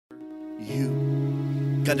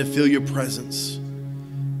you. God, to feel your presence.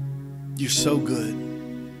 You're so good.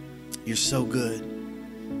 You're so good.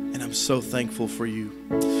 And I'm so thankful for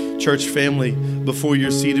you. Church family, before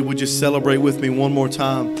you're seated, would you celebrate with me one more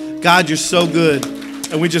time? God, you're so good.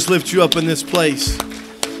 And we just lift you up in this place.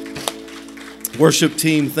 Worship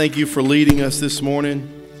team, thank you for leading us this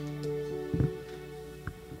morning.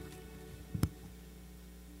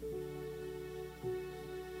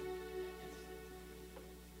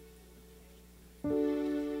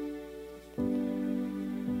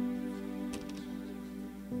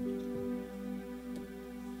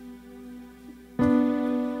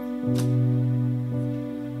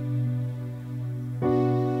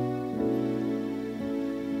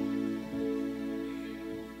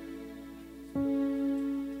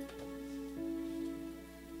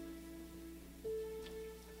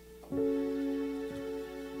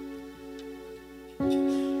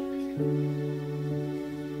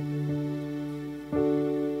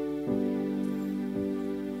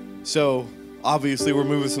 So, obviously, we're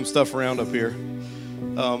moving some stuff around up here.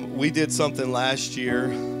 We did something last year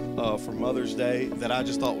for Mother's Day that I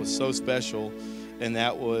just thought was so special, and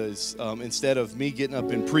that was instead of me getting up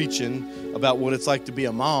and preaching about what it's like to be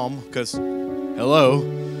a mom, because, hello,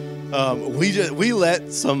 we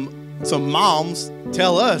let some moms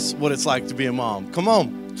tell us what it's like to be a mom. Come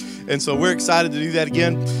on. And so we're excited to do that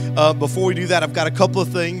again. Before we do that, I've got a couple of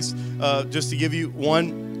things just to give you.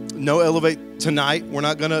 One, no Elevate tonight. We're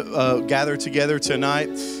not going to gather together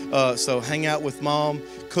tonight. So hang out with Mom,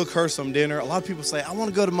 cook her some dinner. A lot of people say, I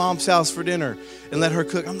want to go to Mom's house for dinner and let her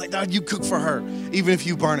cook. I'm like, no, you cook for her. Even if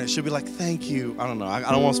you burn it, she'll be like, thank you. I don't know. I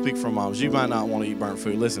don't want to speak for moms. You might not want to eat burnt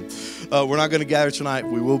food. Listen, we're not going to gather tonight.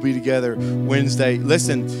 We will be together Wednesday.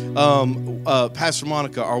 Listen, Pastor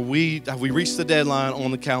Monica, have we reached the deadline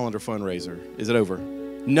on the calendar fundraiser? Is it over?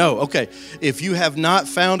 No. Okay. If you have not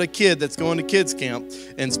found a kid that's going to kids camp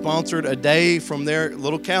and sponsored a day from their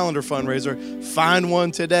little calendar fundraiser, find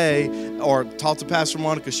one today or talk to Pastor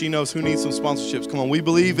Monica. She knows who needs some sponsorships. Come on. We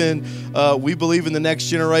believe in the next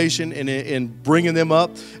generation and in bringing them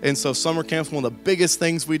up. And so summer camp's one of the biggest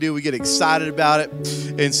things we do. We get excited about it.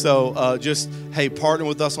 And so just, hey, partner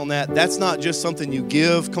with us on that. That's not just something you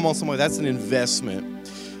give. Come on, somebody. That's an investment.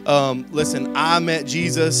 Listen, I met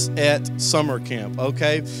Jesus at summer camp,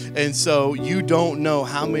 okay? And so you don't know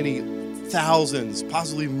how many thousands,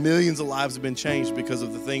 possibly millions of lives have been changed because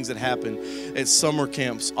of the things that happen at summer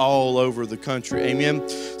camps all over the country. Amen?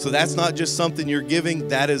 So that's not just something you're giving.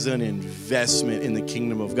 That is an investment in the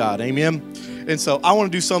kingdom of God. Amen? And so I want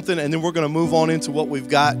to do something, and then we're going to move on into what we've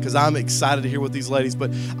got because I'm excited to hear what these ladies,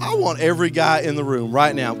 but I want every guy in the room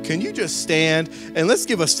right now. Can you just stand, and let's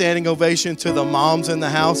give a standing ovation to the moms in the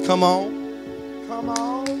house. Come on. Come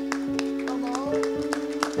on. Come on.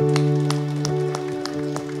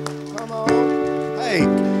 Come on. Hey,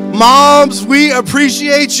 moms, we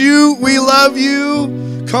appreciate you. We love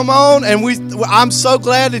you. Come on. And I'm so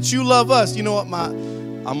glad that you love us. You know what?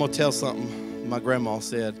 I'm going to tell something my grandma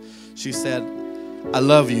said. She said, I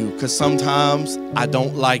love you because sometimes I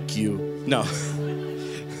don't like you. No.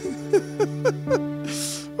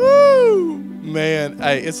 Woo, man.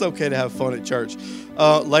 Hey, it's okay to have fun at church.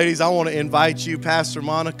 Ladies, I want to invite you, Pastor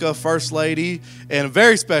Monica, First Lady, and a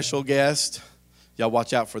very special guest. Y'all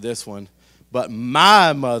watch out for this one. But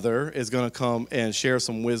my mother is going to come and share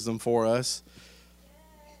some wisdom for us.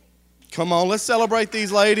 Come on, let's celebrate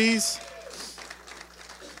these ladies.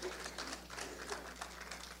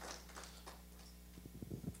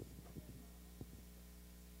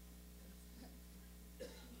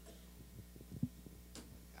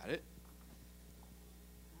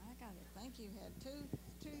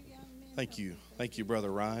 Thank you. Thank you,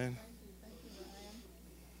 Brother Ryan.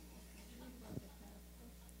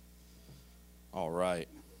 All right.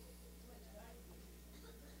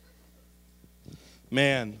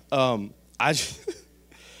 Man,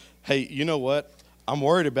 hey, you know what? I'm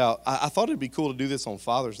worried about, I thought it'd be cool to do this on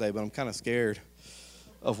Father's Day, but I'm kind of scared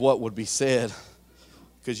of what would be said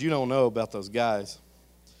because you don't know about those guys.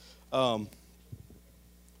 All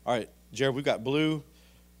right, Jared, we've got blue,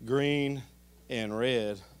 green, and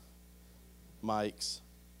red mics.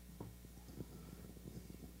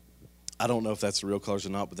 I don't know if that's the real colors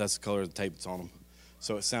or not, but that's the color of the tape that's on them.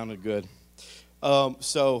 So it sounded good. Uh-oh.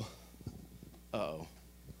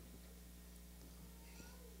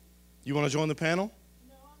 You want to join the panel?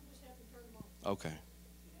 No, I'm just having to turn them on. Okay.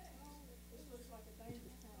 This looks like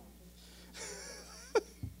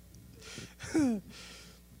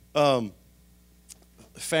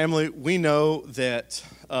a Family, we know that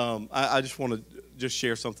I just want to just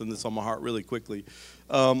share something that's on my heart really quickly.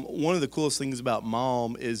 One of the coolest things about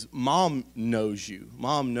Mom is Mom knows you.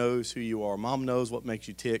 Mom knows who you are. Mom knows what makes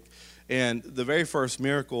you tick. And the very first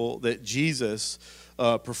miracle that Jesus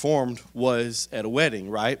performed was at a wedding,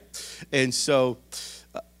 right? And so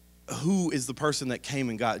who is the person that came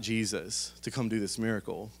and got Jesus to come do this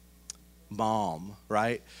miracle? Mom,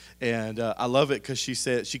 right? And I love it because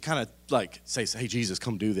she kind of like says, hey, Jesus,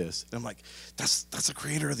 come do this. And I'm like, that's the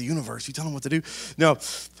creator of the universe. You tell him what to do. No,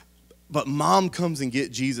 but Mom comes and gets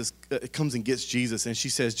Jesus, and she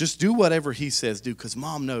says, just do whatever he says do, because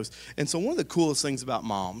Mom knows. And so one of the coolest things about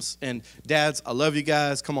moms, and dads, I love you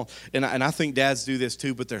guys, come on. And I think dads do this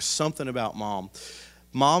too, but there's something about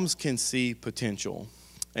moms can see potential.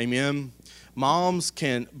 Amen. Moms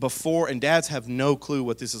can, and dads have no clue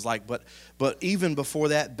what this is like, but even before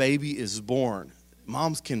that baby is born,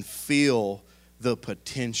 moms can feel the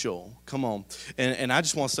potential. Come on. And I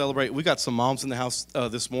just want to celebrate. We got some moms in the house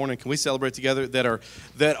this morning. Can we celebrate together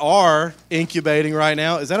that are incubating right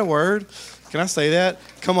now? Is that a word? Can I say that?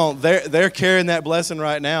 Come on. They're carrying that blessing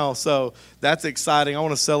right now. So that's exciting. I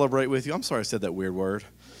want to celebrate with you. I'm sorry I said that weird word.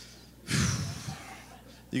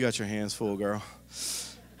 You got your hands full, girl.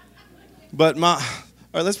 But all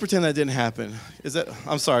right, let's pretend that didn't happen.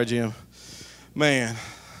 I'm sorry, Jim. Man,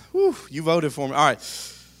 you voted for me. All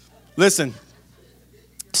right, listen.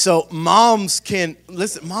 So moms can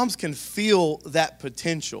feel that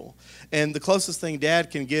potential. And the closest thing Dad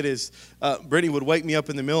can get is Brittany would wake me up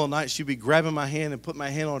in the middle of the night. She'd be grabbing my hand and put my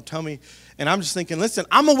hand on her tummy. And I'm just thinking, listen,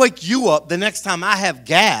 I'm going to wake you up the next time I have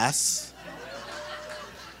gas.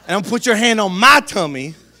 And I'm going to put your hand on my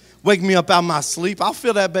tummy. Wake me up out of my sleep. I'll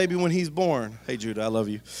feel that baby when he's born. Hey, Judah, I love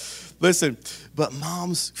you. Listen, but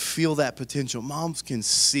moms feel that potential. Moms can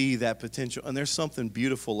see that potential. And there's something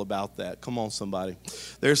beautiful about that. Come on, somebody.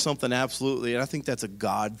 There's something absolutely, and I think that's a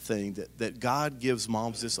God thing, that God gives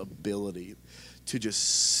moms this ability to just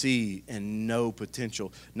see and know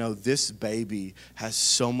potential. No, this baby has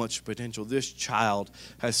so much potential. This child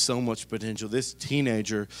has so much potential. This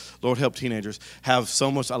teenager, Lord help teenagers, have so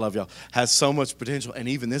much, I love y'all, has so much potential. And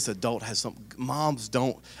even this adult has some. Moms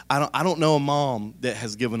don't, I don't know a mom that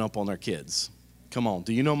has given up on their kids. Come on.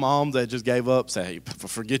 Do you know mom that just gave up? Say, hey,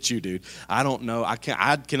 forget you, dude. I don't know. I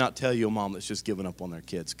cannot tell you a mom that's just given up on their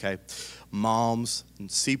kids, okay? Moms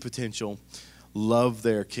see potential, love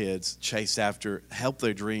their kids, help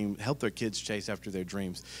their kids chase after their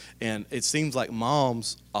dreams. And it seems like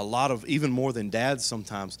moms, even more than dads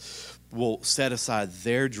sometimes, will set aside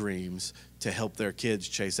their dreams to help their kids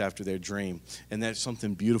chase after their dream. And there's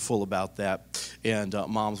something beautiful about that. And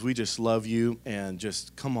moms, we just love you, and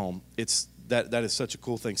just come on. That is such a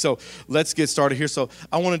cool thing. So let's get started here. So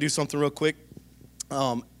I want to do something real quick.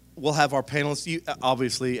 We'll have our panelists.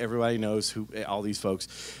 Obviously, everybody knows who all these folks.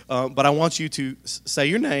 But I want you to say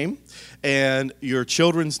your name and your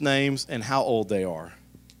children's names and how old they are.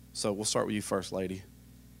 So we'll start with you first, lady.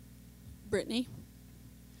 Brittany.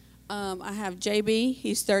 I have JB.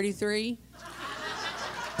 He's 33.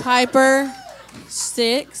 Piper,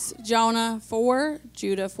 6. Jonah, 4.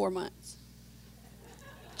 Judah, 4 months.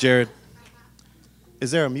 Jared.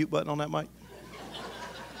 Is there a mute button on that mic?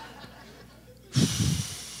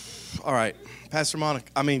 All right, Pastor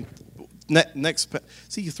Monica. Next.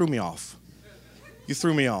 See, you threw me off.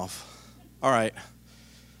 All right.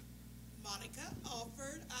 Monica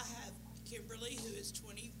Alford. I have Kimberly, who is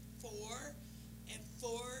 24, and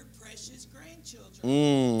 4 precious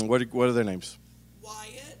grandchildren. What are their names?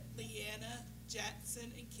 Wyatt, Leanna,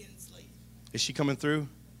 Jackson, and Kinsley. Is she coming through?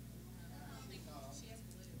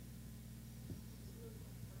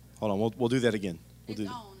 Hold on, we'll do that again.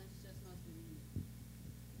 Hello.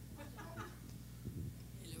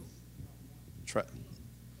 Try.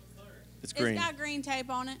 It's green. It's got green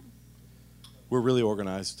tape on it. We're really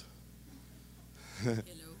organized. Hello.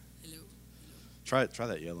 Try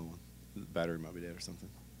that yellow one. The battery might be dead or something.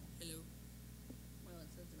 Hello. Well, it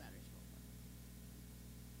says the battery's full.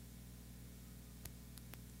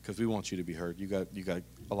 Because we want you to be heard. You got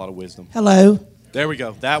a lot of wisdom. Hello. There we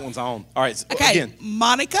go. That one's on. All right. Okay. Again.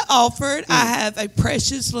 Monica Alford. I have a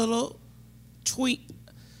precious little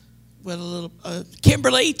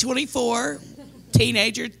Kimberly, 24,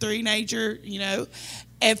 teenager,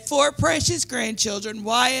 and 4 precious grandchildren,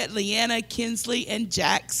 Wyatt, Leanna, Kinsley, and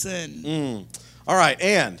Jackson. All right,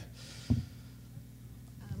 and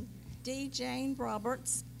D. Jane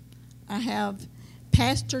Roberts. I have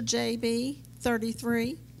Pastor JB,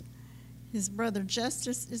 33. His brother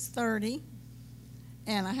Justice is 30.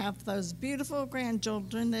 And I have those beautiful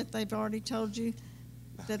grandchildren that they've already told you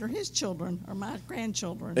that are his children or my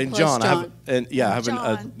grandchildren. And Plus John, John. I have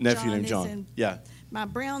a nephew John named is John. Yeah. My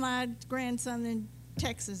brown-eyed grandson in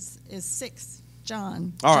Texas is 6,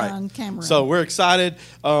 John. All right. John Cameron. So we're excited.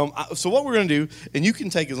 So what we're going to do, and you can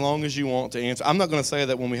take as long as you want to answer. I'm not going to say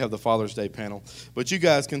that when we have the Father's Day panel, but you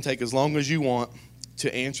guys can take as long as you want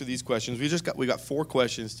to answer these questions. We got 4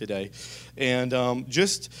 questions today, and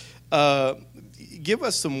just give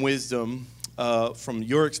us some wisdom from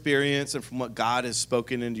your experience and from what God has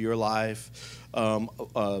spoken into your life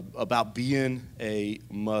about being a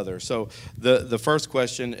mother. So the first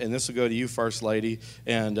question, and this will go to you first, lady,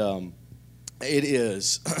 and it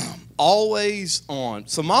is always on.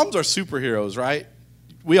 So moms are superheroes, right?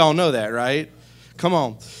 We all know that, right? Come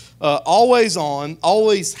on. Always on,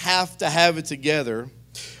 always have to have it together.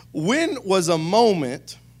 When was a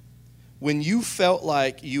moment when you felt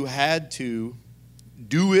like you had to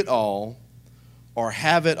do it all or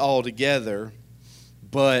have it all together,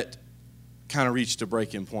 but kind of reached a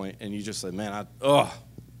breaking point and you just said, man,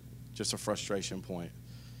 just a frustration point?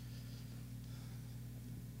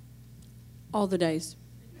 All the days.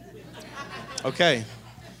 Okay.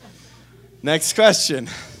 Next question.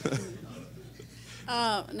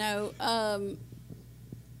 No.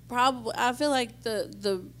 Probably. I feel like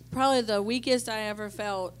probably the weakest I ever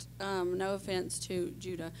felt. No offense to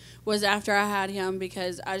Judah, was after I had him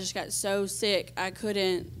because I just got so sick. I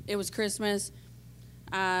couldn't. It was Christmas.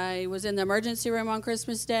 I was in the emergency room on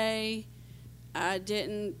Christmas Day. I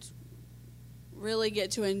didn't really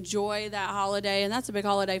get to enjoy that holiday, and that's a big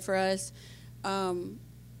holiday for us.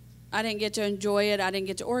 I didn't get to enjoy it. I didn't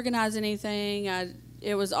get to organize anything.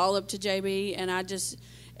 It was all up to JB, and I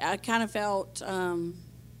kind of felt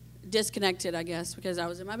disconnected, I guess, because I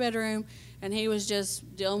was in my bedroom, and he was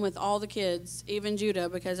just dealing with all the kids, even Judah,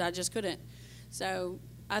 because I just couldn't. So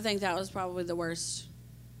I think that was probably the worst.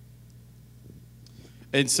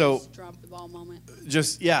 And so, Just drop the ball moment.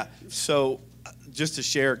 So just to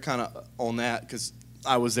share kind of on that, because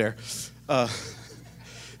I was there.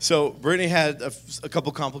 So Brittany had a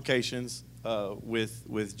couple complications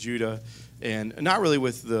with Judah, and not really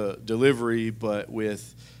with the delivery, but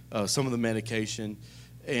with some of the medication.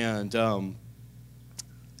 And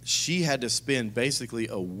she had to spend basically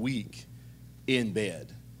a week in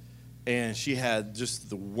bed. And she had just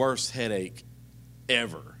the worst headache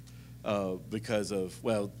ever because of,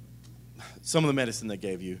 well, some of the medicine they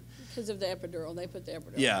gave you. Because of the epidural. They put the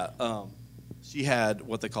epidural. Yeah. She had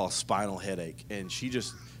what they call a spinal headache, and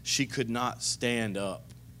she could not stand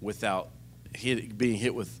up without being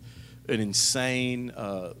hit with an insane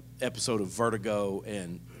episode of vertigo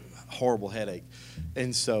and horrible headache.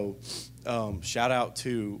 And so shout out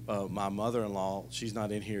to my mother-in-law. She's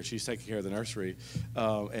not in here. She's taking care of the nursery.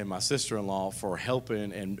 And my sister-in-law for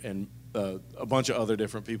helping, and a bunch of other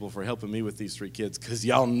different people for helping me with these 3 kids, because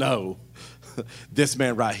y'all know this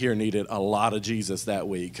man right here needed a lot of Jesus that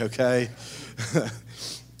week, okay?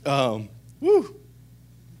 Woo.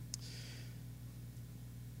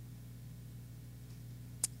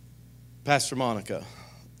 Pastor Monica,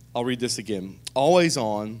 I'll read this again. Always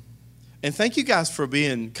on. And thank you guys for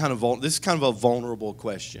being this is kind of a vulnerable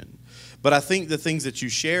question. But I think the things that you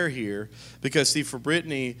share here, because see, for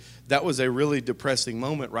Brittany, that was a really depressing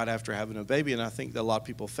moment right after having a baby. And I think that a lot of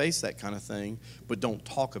people face that kind of thing, but don't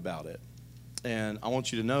talk about it. And I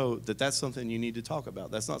want you to know that that's something you need to talk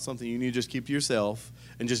about. That's not something you need to just keep to yourself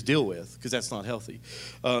and just deal with, because that's not healthy.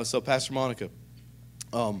 So Pastor Monica,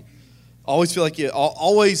 always feel like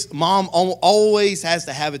mom always has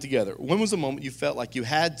to have it together. When was the moment you felt like you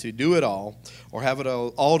had to do it all or have it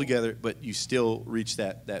all together, but you still reached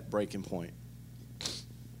that breaking point?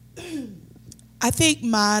 I think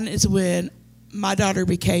mine is when my daughter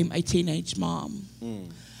became a teenage mom.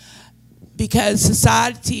 Because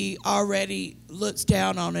society already looks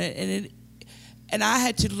down on it, and I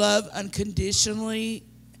had to love unconditionally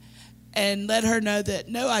and let her know that,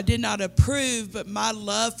 no, I did not approve, but my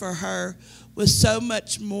love for her was so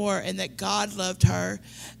much more, and that God loved her.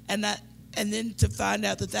 And then to find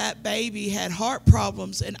out that baby had heart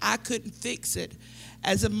problems and I couldn't fix it.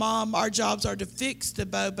 As a mom, our jobs are to fix the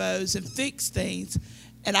bobos and fix things,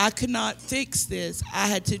 and I could not fix this. I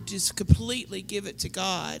had to just completely give it to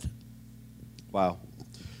God. Wow.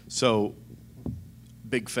 So,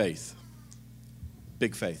 big faith.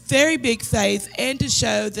 Big faith. Very big faith, and to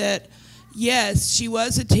show that, yes, she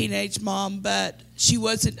was a teenage mom, but she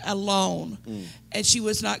wasn't alone, and she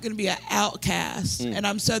was not going to be an outcast. And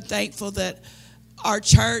I'm so thankful that our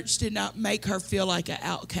church did not make her feel like an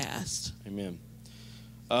outcast. Amen.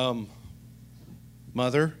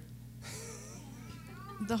 Mother?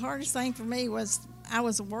 The hardest thing for me was I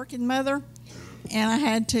was a working mother, and I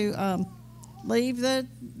had to leave the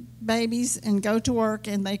babies and go to work,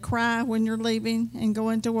 and they cry when you're leaving and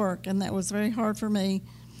going to work, and that was very hard for me.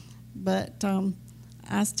 But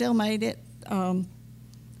I still made it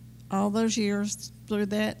all those years through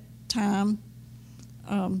that time.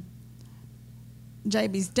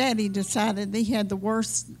 JB's daddy decided he had the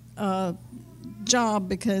worst job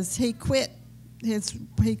because he quit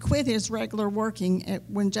his regular working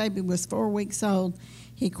when JB was 4 weeks old.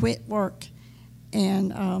 He quit work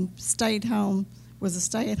and stayed home, was a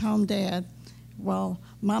stay-at-home dad while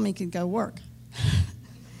Mommy could go work.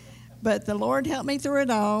 But the Lord helped me through it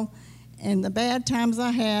all, and the bad times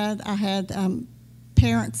I had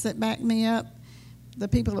parents that backed me up. The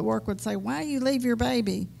people at work would say, "Why do you leave your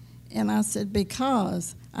baby?" And I said,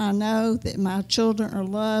 "Because I know that my children are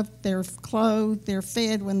loved, they're clothed, they're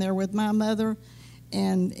fed when they're with my mother,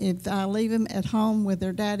 and if I leave them at home with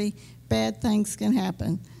their daddy, bad things can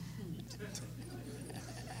happen."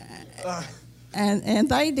 And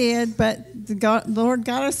they did, but the Lord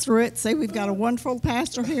got us through it. See, we've got a wonderful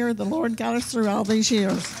pastor here. The Lord got us through all these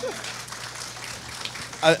years.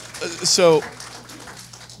 So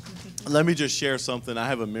let me just share something. I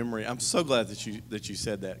have a memory. I'm so glad that you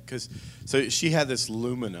said that, because so she had this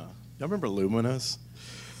Lumina. Y'all remember Luminas?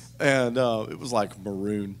 And it was like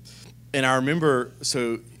maroon. And I remember,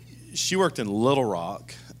 so she worked in Little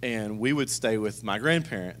Rock, and we would stay with my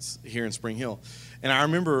grandparents here in Spring Hill. And I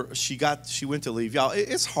remember she went to leave. Y'all,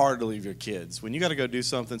 it's hard to leave your kids. When you got to go do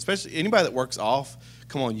something, especially anybody that works off,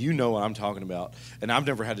 come on, you know what I'm talking about. And I've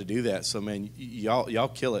never had to do that, so, man, y'all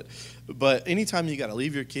kill it. But anytime you got to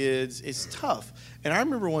leave your kids, it's tough. And I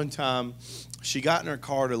remember one time she got in her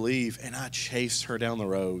car to leave, and I chased her down the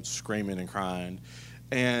road screaming and crying.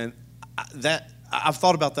 And I've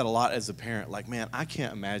thought about that a lot as a parent. Like, man, I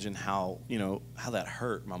can't imagine how that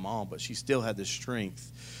hurt my mom, but she still had the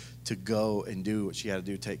strength to go and do what she had to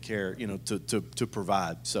do, take care, to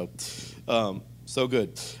provide. So, so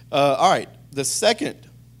good. All right, the second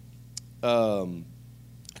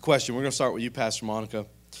question, we're going to start with you, Pastor Monica.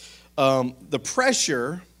 The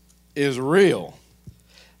pressure is real.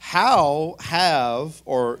 How have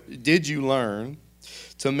or did you learn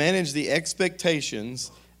to manage the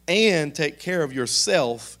expectations and take care of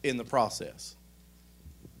yourself in the process?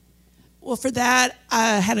 Well, for that,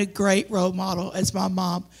 I had a great role model as my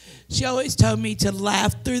mom. She always told me to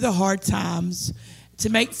laugh through the hard times, to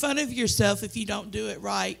make fun of yourself if you don't do it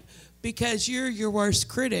right, because you're your worst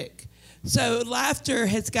critic. So laughter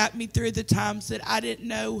has got me through the times that I didn't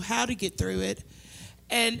know how to get through it.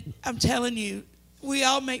 And I'm telling you, we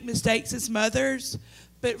all make mistakes as mothers,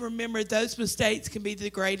 but remember, those mistakes can be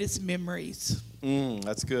the greatest memories.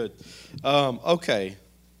 That's good. Okay,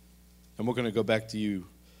 and we're going to go back to you,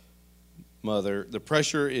 Mother. The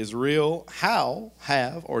pressure is real. How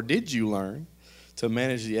have or did you learn to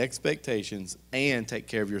manage the expectations and take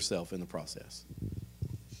care of yourself in the process?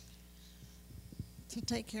 To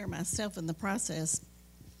take care of myself in the process.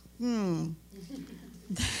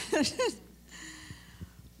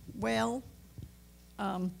 Well,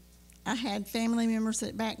 I had family members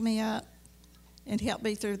that backed me up and helped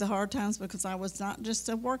me through the hard times, because I was not just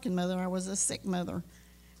a working mother, I was a sick mother.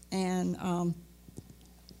 And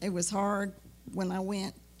it was hard when I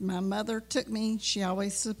went. My mother took me. She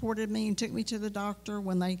always supported me and took me to the doctor.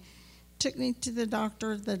 When they took me to the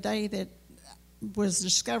doctor the day that was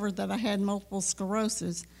discovered that I had multiple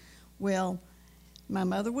sclerosis, well, my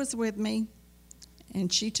mother was with me,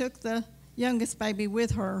 and she took the youngest baby with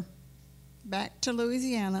her back to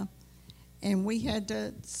Louisiana, and we had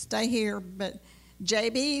to stay here. But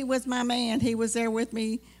JB was my man. He was there with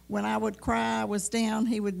me when I would cry, I was down.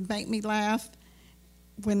 He would make me laugh.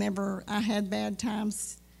 Whenever I had bad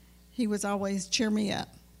times, he was always cheer me up.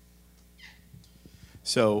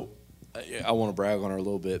 So I want to brag on her a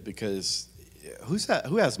little bit, because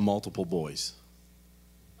who has multiple boys?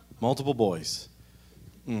 Multiple boys.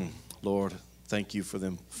 Lord, thank you for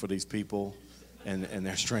them, for these people and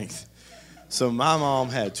their strength. So my mom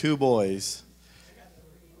had 2 boys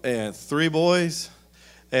and 3 boys,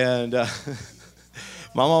 and my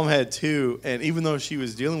mom had 2. And even though she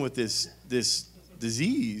was dealing with this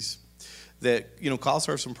disease that caused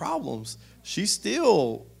her some problems, she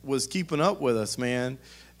still was keeping up with us, man.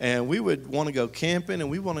 And we would want to go camping, and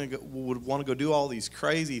we would want to go do all these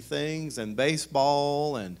crazy things, and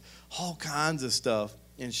baseball and all kinds of stuff.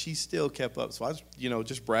 And she still kept up. So I was,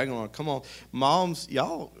 just bragging on her. Come on, moms,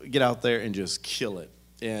 y'all get out there and just kill it.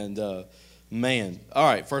 And man, all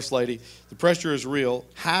right, First Lady, the pressure is real.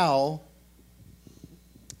 How,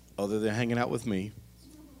 other than hanging out with me,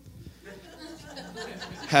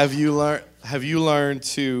 have you learned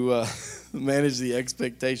to manage the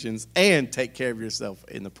expectations and take care of yourself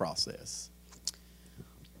in the process?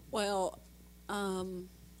 Well,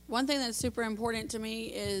 one thing that's super important to me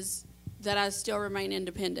is that I still remain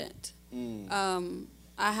independent. I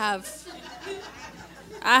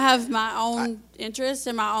have my own interests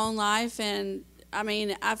in my own life, and I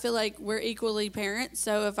mean, I feel like we're equally parents.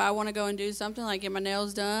 So if I want to go and do something like get my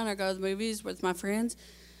nails done or go to the movies with my friends,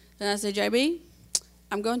 then I say, JB,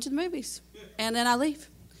 I'm going to the movies, and then I leave.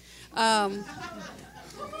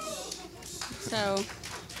 So,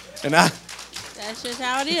 And I that's just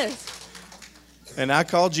how it is.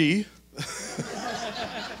 call G.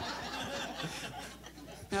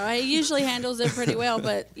 No, he usually handles it pretty well,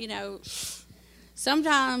 but you know,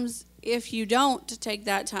 sometimes if you don't take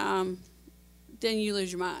that time, then you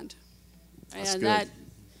lose your mind, That's and good.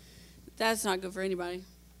 that's not good for anybody.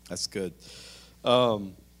 That's good.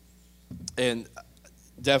 And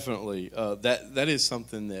definitely, that is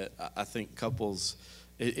something that I think couples,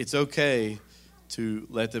 it's okay to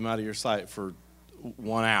let them out of your sight for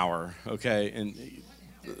 1 hour, okay, and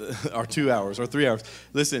or 2 hours or 3 hours.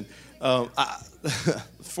 Listen,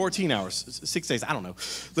 14 hours, 6 days, I don't know.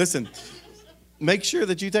 Listen, make sure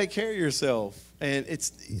that you take care of yourself. And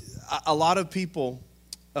it's a lot of people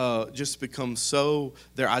just become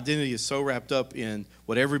their identity is so wrapped up in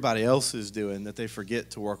what everybody else is doing that they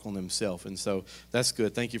forget to work on themselves. And so that's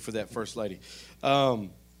good. Thank you for that, First Lady.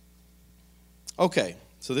 Okay,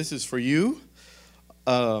 so this is for you.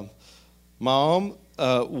 Mom,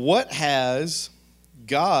 what has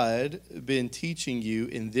God been teaching you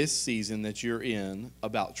in this season that you're in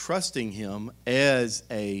about trusting Him as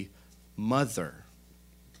a mother?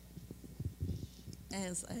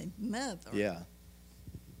 As a mother. Yeah.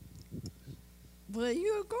 Well,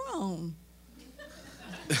 you're grown.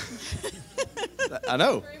 I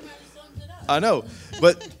know. I know.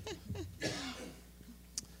 But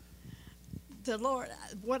The Lord,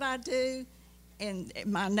 what I do, and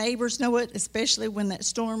my neighbors know it, especially when that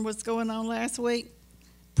storm was going on last week,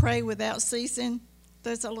 pray without ceasing.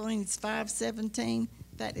 Thessalonians 5:17,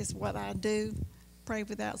 that is what I do, pray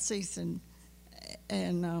without ceasing.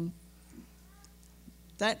 And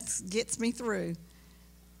that gets me through.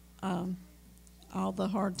 All the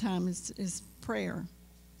hard time is prayer.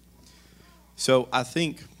 so I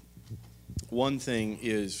think one thing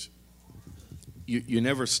is you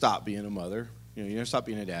never stop being a mother. You never stop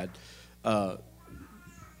being a dad.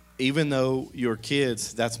 Even though your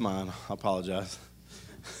kids, that's mine, I apologize.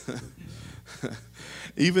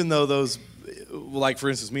 Even though those, like for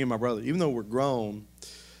instance, me and my brother, even though we're grown,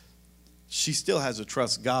 she still has to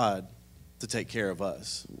trust God to take care of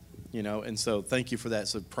us, and so thank you for that.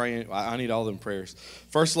 So praying, I need all them prayers.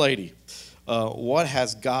 First Lady, what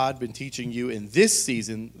has God been teaching you in this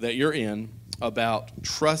season that you're in about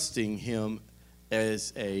trusting Him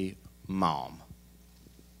as a mom?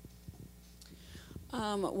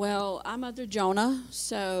 Well, I mothered Jonah,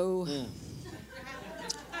 so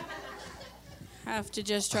have to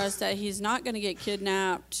just trust that he's not going to get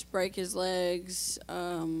kidnapped, break his legs,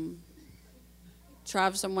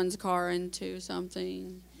 drive someone's car into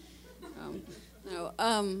something.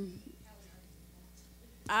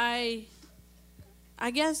 I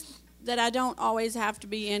guess that I don't always have to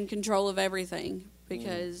be in control of everything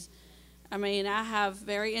because, I mean, I have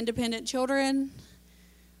very independent children,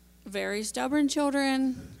 very stubborn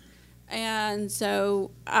children, and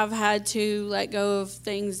so I've had to let go of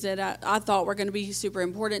things that I thought were going to be super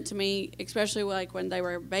important to me, especially like when they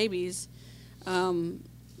were babies.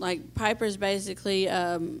 Like Piper's basically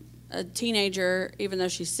a teenager, even though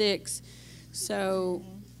she's 6. So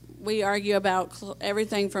we argue about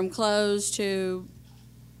everything from clothes to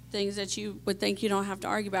things that you would think you don't have to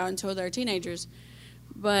argue about until they're teenagers.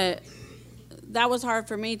 But that was hard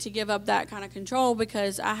for me to give up that kind of control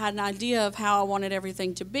because I had an idea of how I wanted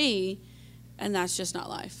everything to be, and that's just not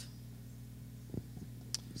life.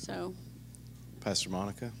 So, Pastor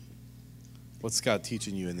Monica, what's God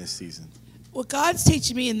teaching you in this season? Well, God's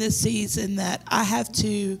teaching me in this season that I have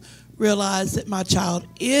to realize that my child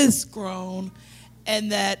is grown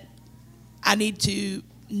and that I need to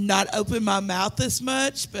not open my mouth as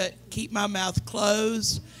much, but keep my mouth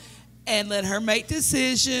closed and let her make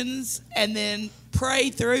decisions and then pray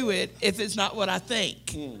through it if it's not what I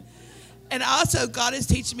think. And also, God is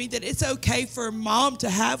teaching me that it's okay for mom to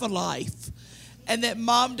have a life and that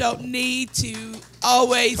mom don't need to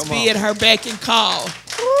always be at her beck and call.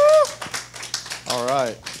 All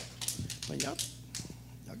right. Well, y'all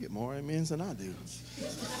get more amens than I do.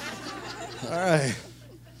 All right.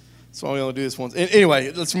 That's why we only do this once.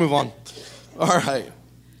 Anyway, let's move on. All right.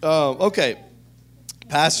 Okay.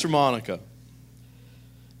 Pastor Monica,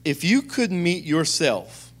 if you could meet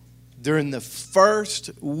yourself during the first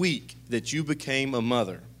week that you became a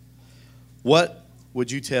mother, what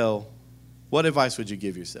would you tell, what advice would you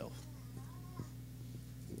give yourself?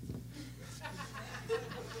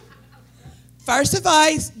 First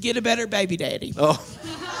advice, get a better baby daddy. Oh.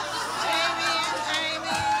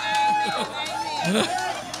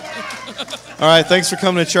 All right, thanks for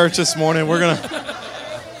coming to church this morning. We're going to...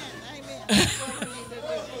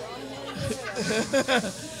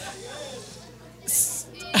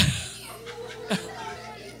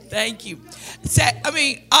 Thank you.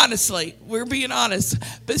 Honestly, we're being honest.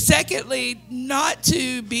 But secondly, not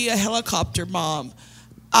to be a helicopter mom.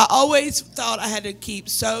 I always thought I had to keep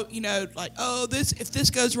if this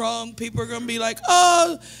goes wrong, people are going to be like,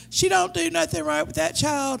 oh, she don't do nothing right with that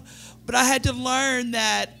child. But I had to learn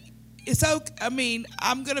that it's okay.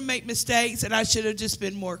 I'm going to make mistakes, and I should have just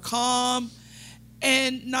been more calm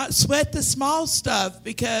and not sweat the small stuff,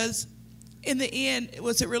 because in the end,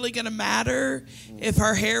 was it really going to matter if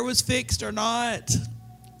her hair was fixed or not?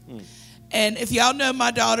 And if y'all know my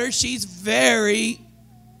daughter, she's very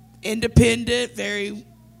independent, very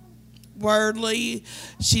worldly.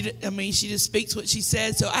 She just speaks what she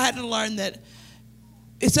says. So I had to learn that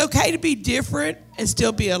it's okay to be different and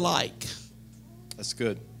still be alike. That's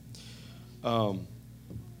good.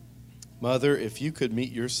 Mother, if you could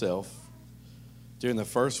meet yourself during the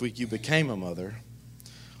first week you became a mother,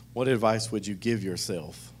 what advice would you give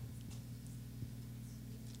yourself?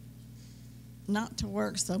 Not to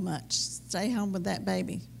work so much. Stay home with that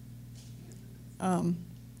baby.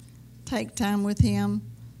 Take time with him,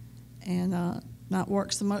 and not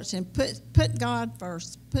work so much. And put God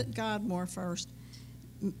first. Put God more first.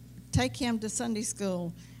 Take him to Sunday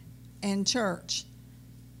school and church.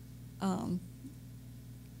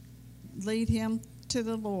 Lead him to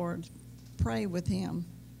the Lord. Pray with him.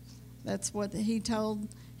 That's what he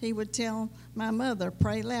would tell my mother,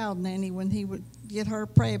 pray loud, Nanny, when he would get her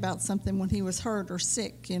to pray about something when he was hurt or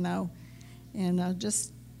sick, And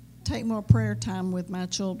just take more prayer time with my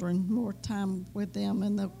children, more time with them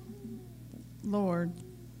and the Lord.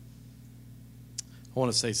 I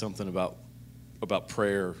want to say something about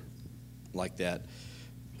prayer like that.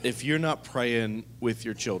 If you're not praying with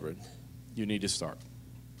your children, you need to start.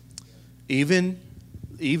 Even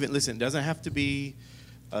listen, it doesn't have to be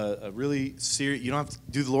a really serious, you don't have to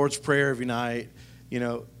do the Lord's Prayer every night,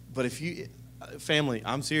 but if you, family,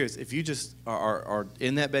 I'm serious, if you just are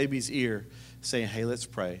in that baby's ear saying, hey, let's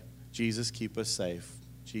pray. Jesus, keep us safe.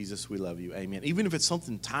 Jesus, we love you. Amen. Even if it's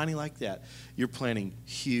something tiny like that, you're planting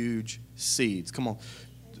huge seeds. Come on.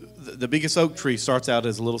 The biggest oak tree starts out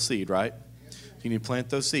as a little seed, right? You need to plant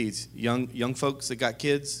those seeds. Young folks that got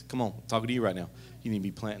kids, come on, I'm talking to you right now. You need to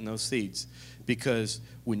be planting those seeds, because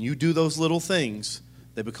when you do those little things,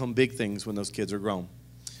 they become big things when those kids are grown.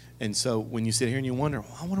 And so when you sit here and you wonder,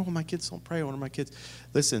 I wonder why my kids don't pray. I wonder why my kids.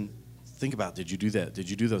 Listen, think about, did you do that? Did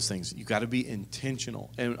you do those things? You got to be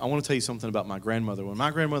intentional. And I want to tell you something about my grandmother. When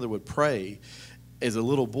my grandmother would pray as a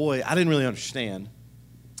little boy, I didn't really understand.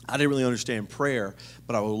 I didn't really understand prayer,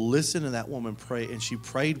 but I would listen to that woman pray, and she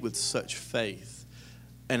prayed with such faith.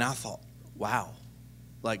 And I thought, wow,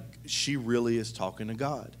 like she really is talking to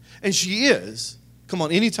God. And she is. Come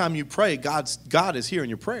on, anytime you pray, God is hearing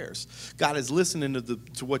your prayers. God is listening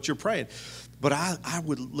to what you're praying. But I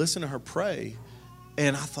would listen to her pray,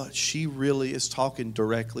 and I thought she really is talking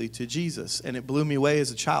directly to Jesus. And it blew me away as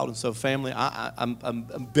a child. And so, family, I'm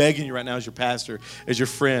begging you right now as your pastor, as your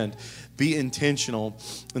friend, be intentional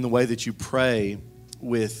in the way that you pray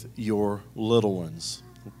with your little ones.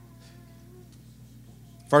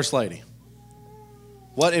 First Lady,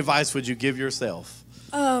 what advice would you give yourself?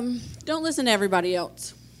 Don't listen to everybody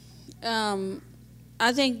else.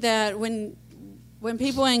 I think that when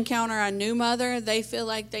people encounter a new mother, they feel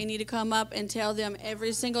like they need to come up and tell them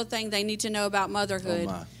every single thing they need to know about motherhood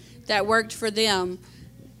that worked for them.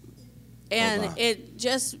 And it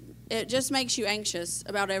just makes you anxious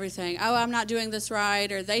about everything. Oh, I'm not doing this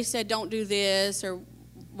right, or they said don't do this, or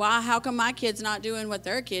how come my kid's not doing what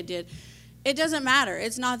their kid did? It doesn't matter.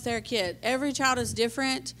 It's not their kid. Every child is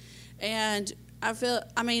different, and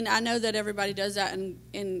I know that everybody does that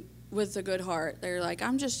in with a good heart. They're like,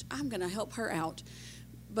 I'm going to help her out.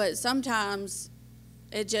 But sometimes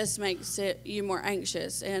it just makes you more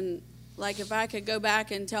anxious. And like if I could go back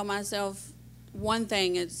and tell myself one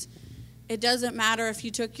thing, it doesn't matter if you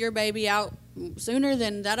took your baby out sooner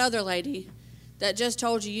than that other lady that just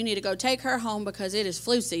told you need to go take her home because it is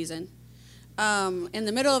flu season, in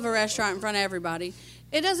the middle of a restaurant in front of everybody.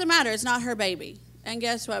 It doesn't matter. It's not her baby. And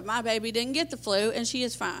guess what? My baby didn't get the flu, and she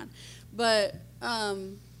is fine. But I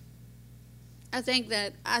think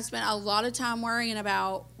that I spent a lot of time worrying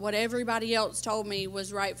about what everybody else told me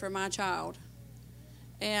was right for my child.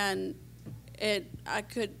 And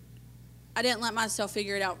I didn't let myself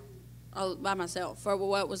figure it out all by myself for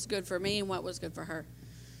what was good for me and what was good for her.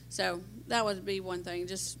 So that would be one thing.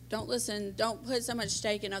 Just don't listen. Don't put so much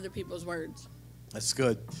stake in other people's words. That's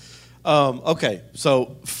good. Okay,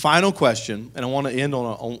 so final question, and I want to end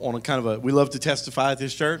on a kind of a, we love to testify at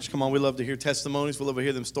this church. Come on, we love to hear testimonies. We love to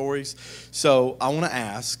hear them stories. So I want to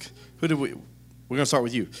ask, we're going to start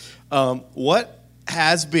with you. What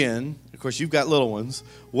has been, of course, you've got little ones,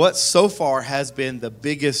 what so far has been the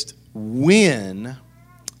biggest win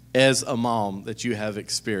as a mom that you have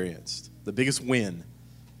experienced? The biggest win?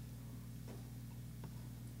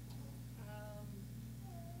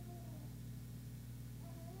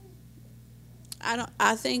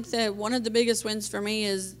 I think that one of the biggest wins for me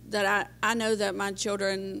is that I know that my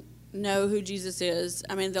children know who Jesus is.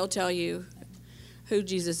 I mean, they'll tell you who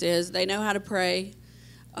Jesus is. They know how to pray.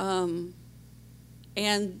 And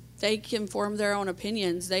they can form their own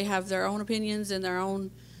opinions. They have their own opinions and their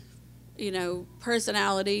own,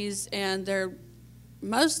 personalities. And they're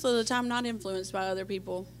most of the time not influenced by other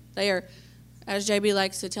people. They are, as JB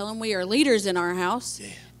likes to tell them, we are leaders in our house. Yeah.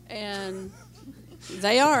 And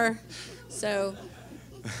they are. So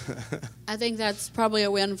I think that's probably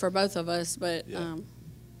a win for both of us, but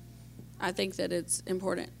I think that it's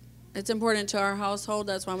important. It's important to our household.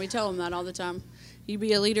 That's why we tell them that all the time. You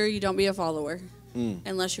be a leader, you don't be a follower,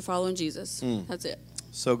 unless you're following Jesus. That's it.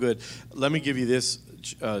 So good. Let me give you this,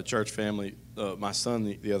 church family. My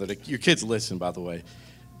son the other day, your kids listen, by the way.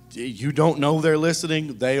 You don't know they're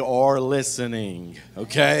listening. They are listening,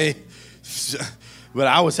 okay? But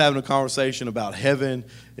I was having a conversation about heaven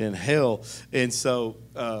and hell, and so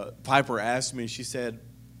Piper asked me, she said,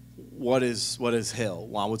 what is hell?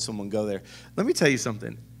 Why would someone go there? Let me tell you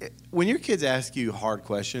something. When your kids ask you hard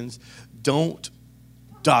questions, don't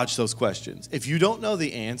dodge those questions. If you don't know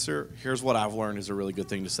the answer, here's what I've learned is a really good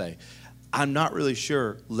thing to say. I'm not really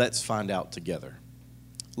sure. Let's find out together.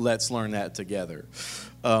 Let's learn that together.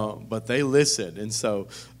 But they listen, and so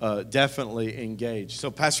definitely engage. So,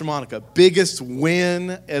 Pastor Monica, biggest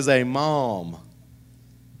win as a mom?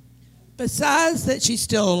 Besides that she's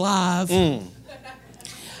still alive. No,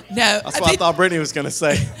 That's what I thought Brittany was going to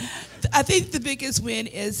say. I think the biggest win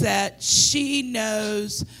is that she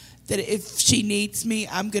knows that if she needs me,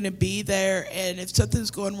 I'm going to be there. And if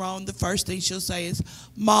something's going wrong, the first thing she'll say is,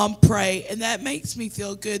 Mom, pray. And that makes me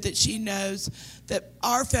feel good that she knows that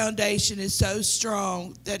our foundation is so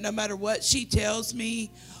strong that no matter what she tells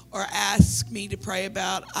me or asks me to pray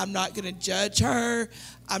about, I'm not going to judge her.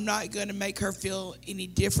 I'm not going to make her feel any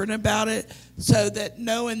different about it. So that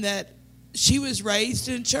knowing that she was raised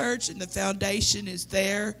in church and the foundation is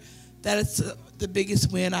there, that is the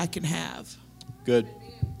biggest win I can have. Good.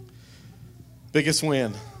 Biggest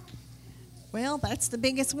win. Well, that's the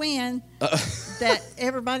biggest win that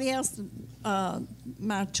everybody else,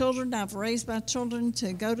 my children, I've raised my children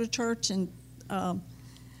to go to church, and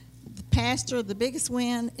the pastor, the biggest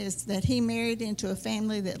win is that he married into a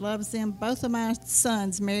family that loves them. Both of my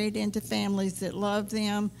sons married into families that love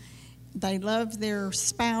them. They love their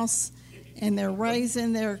spouse, and they're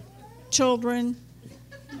raising their children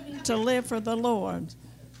to live for the Lord.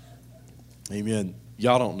 Amen.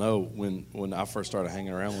 Y'all don't know when I first started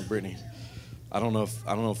hanging around with Brittany. I don't know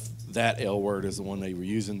if that L word is the one they were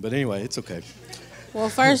using, but anyway, it's okay. Well,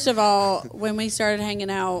 first of all, when we started hanging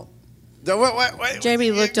out, Wait,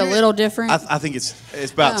 JB looked a little different. I think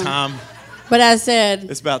it's about time. But I said,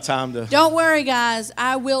 It's about time to. don't worry, guys.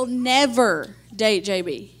 I will never date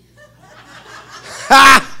JB.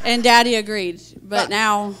 And Daddy agreed. But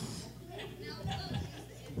now.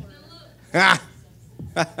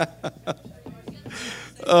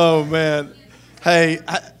 Oh, man. Hey,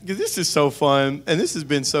 this is so fun, and this has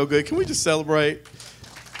been so good. Can we just celebrate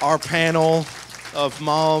our panel of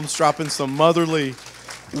moms dropping some motherly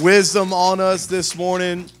wisdom on us this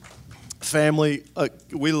morning? Family, I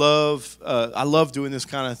love doing this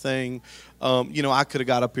kind of thing. I could have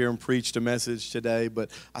got up here and preached a message today,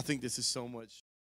 but I think this is so much.